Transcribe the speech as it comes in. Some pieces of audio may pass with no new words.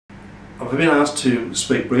I've been asked to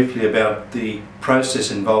speak briefly about the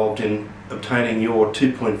process involved in obtaining your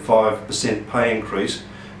 2.5% pay increase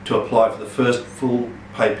to apply for the first full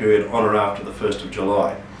pay period on or after the 1st of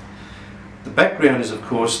July. The background is, of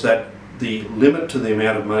course, that the limit to the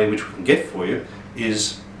amount of money which we can get for you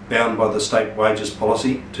is bound by the state wages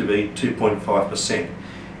policy to be 2.5%.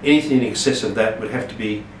 Anything in excess of that would have to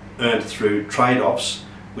be earned through trade-offs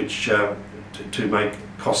which to make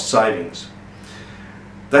cost savings.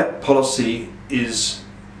 That policy is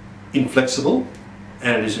inflexible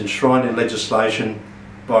and it is enshrined in legislation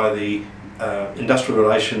by the Industrial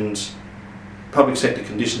Relations Public Sector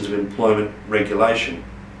Conditions of Employment Regulation.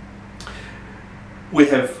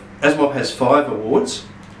 ASMOF has 5 awards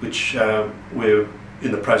which we're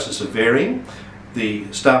in the process of varying: the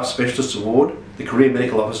Staff Specialist Award, the Career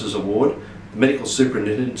Medical Officers Award, the Medical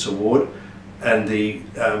Superintendent's Award, and the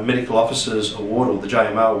Medical Officers Award, or the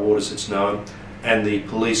JMO Award as it's known, and the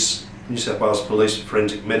New South Wales Police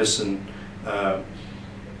Forensic Medicine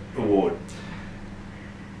Award.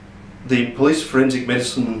 The Police Forensic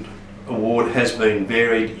Medicine Award has been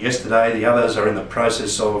varied yesterday. The others are in the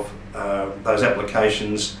process of those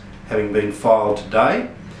applications having been filed today.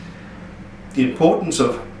 The importance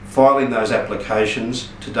of filing those applications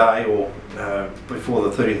today or before the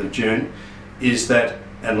 30th of June is that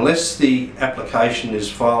unless the application is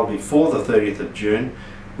filed before the 30th of June,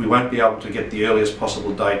 we won't be able to get the earliest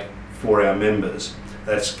possible date for our members.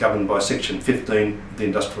 That's governed by Section 15 of the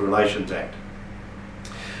Industrial Relations Act.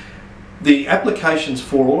 The applications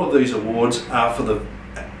for all of these awards are for the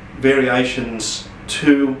variations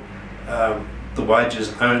to the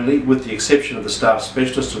wages only, with the exception of the Staff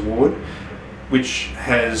Specialist Award, which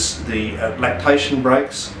has the lactation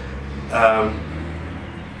breaks,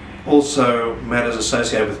 also matters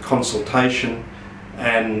associated with consultation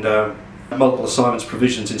and multiple assignments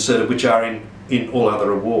provisions inserted, which are in all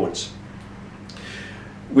other awards.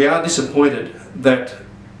 We are disappointed that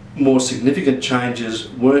more significant changes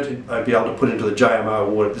weren't be able to put into the JMO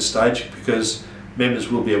award at this stage, because members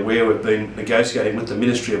will be aware we've been negotiating with the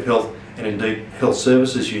Ministry of Health and indeed Health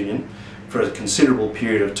Services Union for a considerable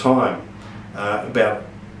period of time about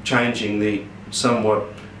changing the somewhat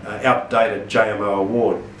outdated JMO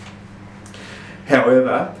award.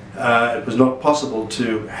 However, it was not possible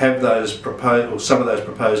to have those proposed, or some of those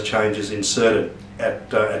proposed changes inserted at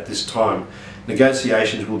this time.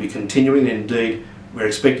 Negotiations will be continuing. Indeed, we're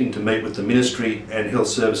expecting to meet with the Ministry and Health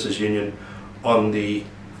Services Union on the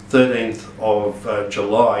 13th of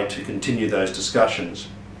July to continue those discussions.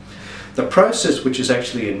 The process which is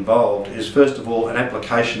actually involved is, first of all, an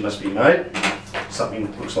application must be made, something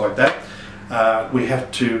that looks like that. We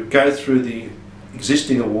have to go through the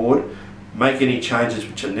existing award, make any changes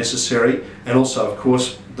which are necessary, and also, of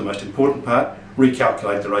course, the most important part,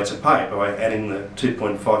 recalculate the rates of pay by adding the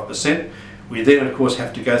 2.5%. We then, of course,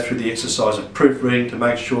 have to go through the exercise of proofreading to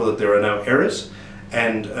make sure that there are no errors,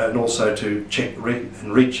 and also to check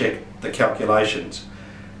and recheck the calculations.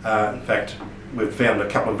 In fact, we've found a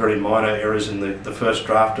couple of very minor errors in the first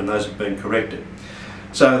draft, and those have been corrected.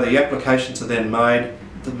 So the applications are then made.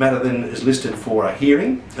 The matter then is listed for a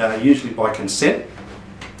hearing, usually by consent,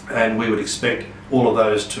 and we would expect all of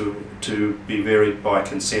those to be varied by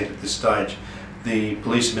consent at this stage. The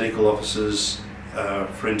Police Medical Officers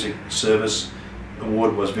Forensic Service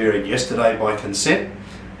Award was varied yesterday by consent,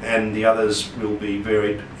 and the others will be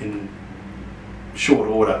varied in short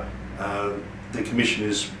order. The Commission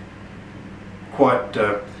is quite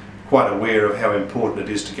aware of how important it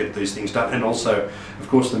is to get these things done, and also, of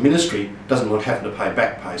course, the Ministry doesn't want having to pay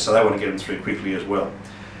back pay, so they want to get them through quickly as well.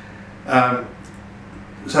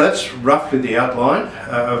 So that's roughly the outline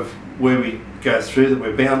of where we go through that.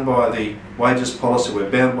 We're bound by the wages policy,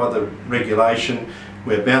 we're bound by the regulation,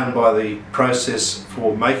 we're bound by the process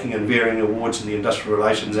for making and varying awards in the Industrial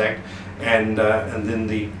Relations Act, and then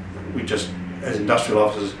we just, as industrial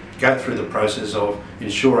officers, go through the process of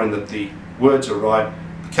ensuring that the words are right,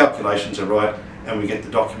 the calculations are right, and we get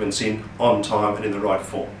the documents in on time and in the right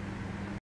form.